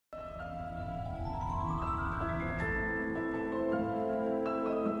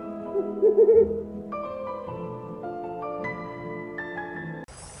I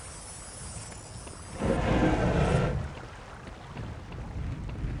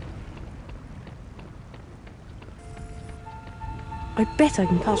bet I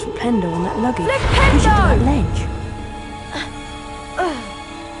can cast Flipendo on that luggage. Flipendo! Push it to that ledge.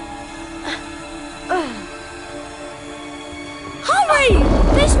 Hurry!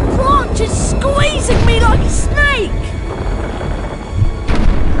 This branch is squeezing me like a snake!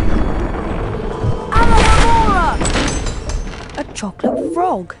 Alohomora! A chocolate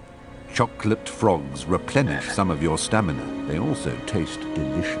frog. Chocolate frogs replenish some of your stamina. They also taste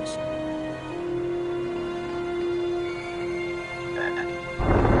delicious.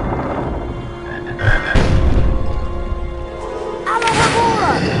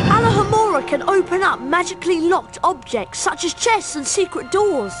 Alohomora can open up magically locked objects such as chests and secret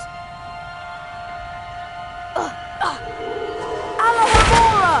doors.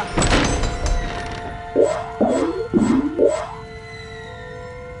 Alohomora!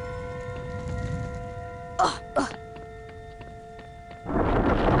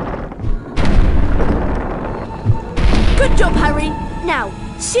 Good job, Harry. Now,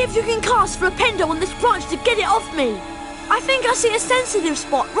 see if you can cast Flipendo on this branch to get it off me. I think I see a sensitive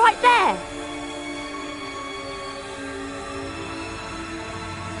spot right there.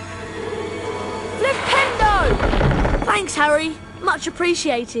 Flipendo! Thanks, Harry. Much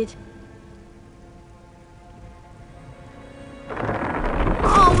appreciated.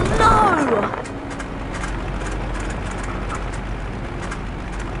 Oh, no!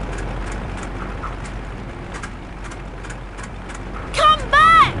 Come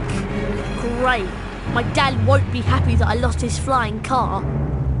back! Great. My dad won't be happy that I lost his flying car.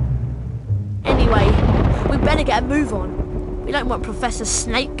 Anyway, we'd better get a move on. We don't want Professor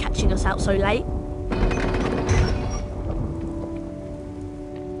Snape catching us out so late.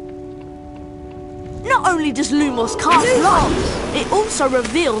 Not only does Lumos cast lights, it also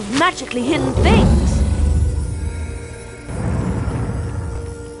reveals magically hidden things.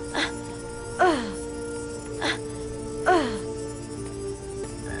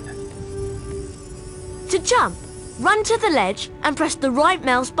 To jump, run to the ledge and press the right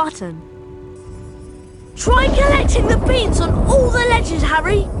mouse button. Try collecting the beans on all the ledges,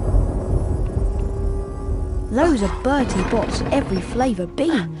 Harry! Those are Bertie Bott's every flavour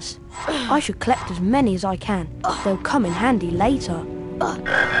beans. I should collect as many as I can. They'll come in handy later.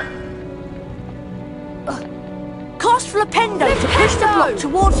 Cast Flipendo to push the block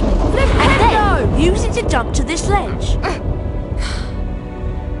towards me. And then use it to jump to this ledge.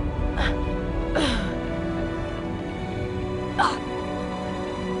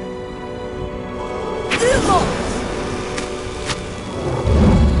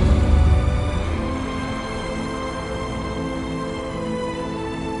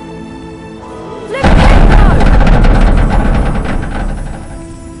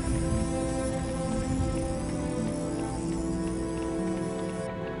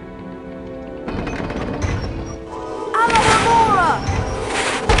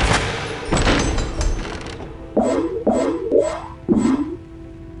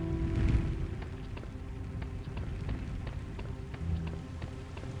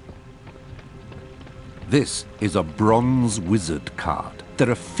 This is a bronze wizard card. There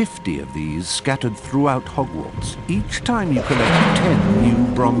are 50 of these scattered throughout Hogwarts. Each time you collect 10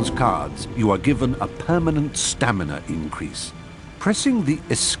 new bronze cards, you are given a permanent stamina increase. Pressing the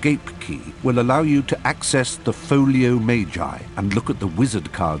escape key will allow you to access the Folio Magi and look at the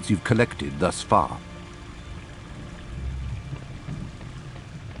wizard cards you've collected thus far.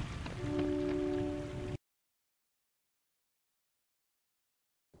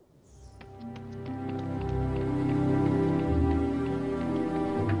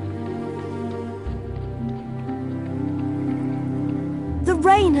 The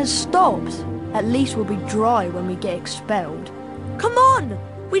rain has stopped. At least we'll be dry when we get expelled. Come on!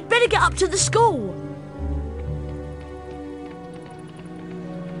 We'd better get up to the school.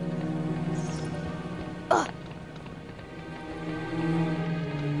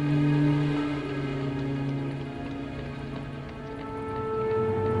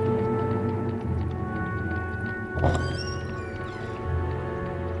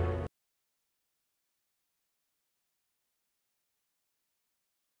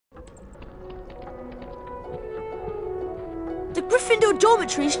 The Gryffindor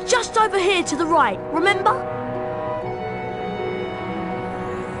dormitory is just over here to the right, remember?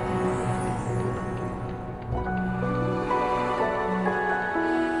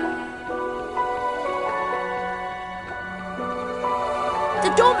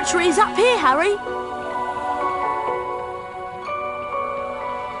 The dormitory is up here, Harry.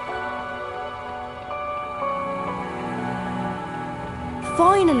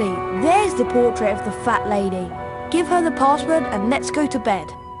 Finally, there's the portrait of the fat lady. Give her the password and let's go to bed.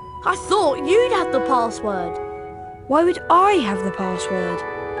 I thought you'd have the password. Why would I have the password?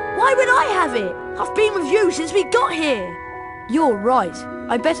 Why would I have it? I've been with you since we got here. You're right.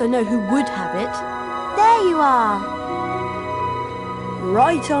 I better know who would have it. There you are.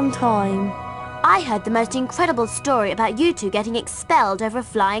 Right on time. I heard the most incredible story about you two getting expelled over a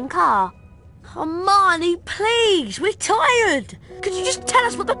flying car. Hermione, please, we're tired. Could you just tell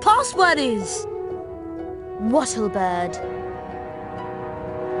us what the password is? Wattlebird.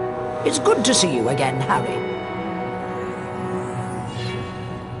 It's good to see you again, Harry.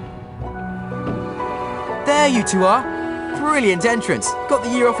 There you two are. Brilliant entrance. Got the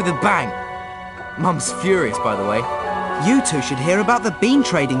year off with a bang. Mum's furious, by the way. You two should hear about the bean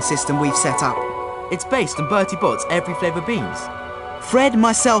trading system we've set up. It's based on Bertie Bott's every flavour beans. Fred,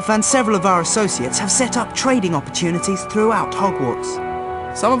 myself and several of our associates have set up trading opportunities throughout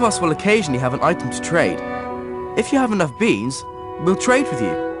Hogwarts. Some of us will occasionally have an item to trade. If you have enough beans, we'll trade with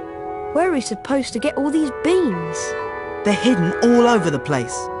you. Where are we supposed to get all these beans? They're hidden all over the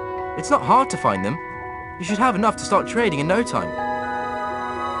place. It's not hard to find them. You should have enough to start trading in no time.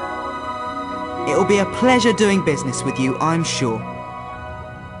 It'll be a pleasure doing business with you, I'm sure.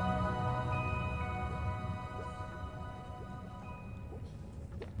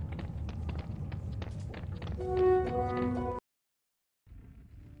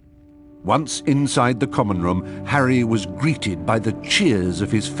 Once inside the common room, Harry was greeted by the cheers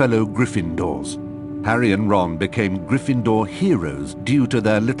of his fellow Gryffindors. Harry and Ron became Gryffindor heroes due to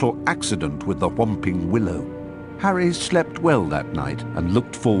their little accident with the Whomping Willow. Harry slept well that night and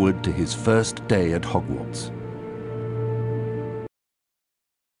looked forward to his first day at Hogwarts.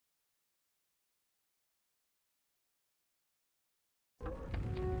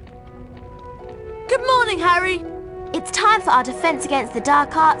 Good morning, Harry. It's time for our Defence Against the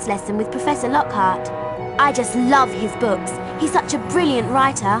Dark Arts lesson with Professor Lockhart. I just love his books. He's such a brilliant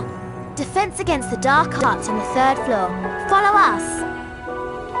writer. Defence Against the Dark Arts on the 3rd floor. Follow us.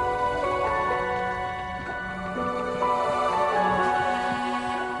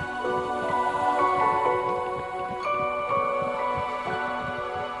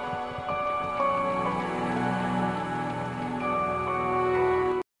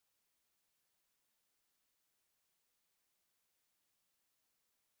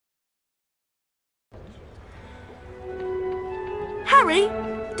 Harry,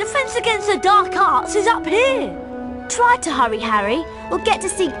 Defence Against the Dark Arts is up here. Try to hurry, Harry. We'll get to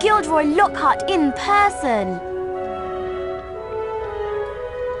see Gilderoy Lockhart in person.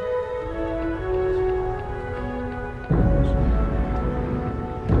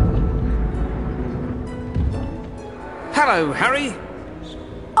 Hello, Harry.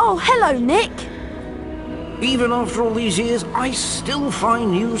 Oh, hello, Nick. Even after all these years, I still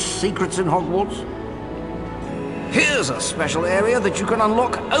find new secrets in Hogwarts. Here's a special area that you can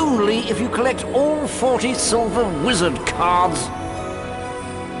unlock only if you collect all 40 silver wizard cards.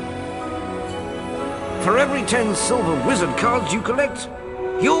 For every 10 silver wizard cards you collect,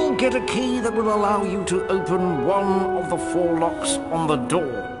 you'll get a key that will allow you to open one of the 4 locks on the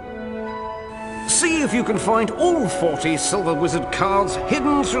door. See if you can find all 40 silver wizard cards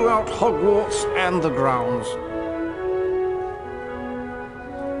hidden throughout Hogwarts and the grounds.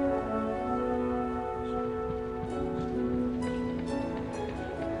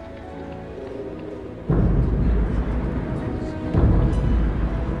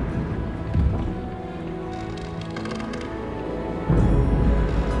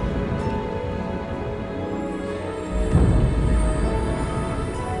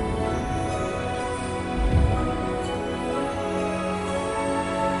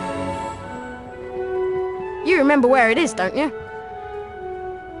 You remember where it is, don't you?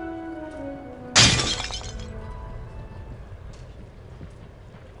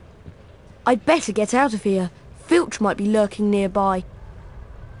 I'd better get out of here. Filch might be lurking nearby.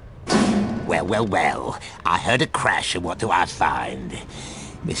 Well, well, well. I heard a crash, and what do I find?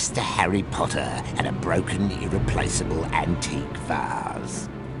 Mr. Harry Potter and a broken, irreplaceable antique vase.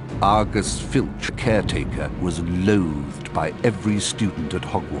 Argus Filch, caretaker, was loathed by every student at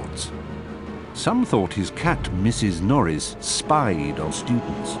Hogwarts. Some thought his cat, Mrs. Norris, spied on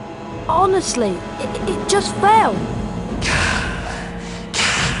students. Honestly, it just fell.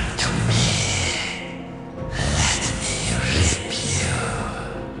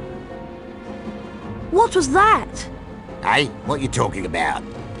 What was that? Hey, what are you talking about?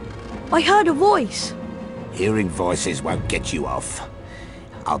 I heard a voice. Hearing voices won't get you off.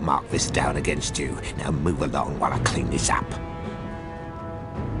 I'll mark this down against you. Now move along while I clean this up.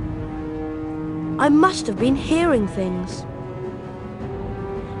 I must have been hearing things.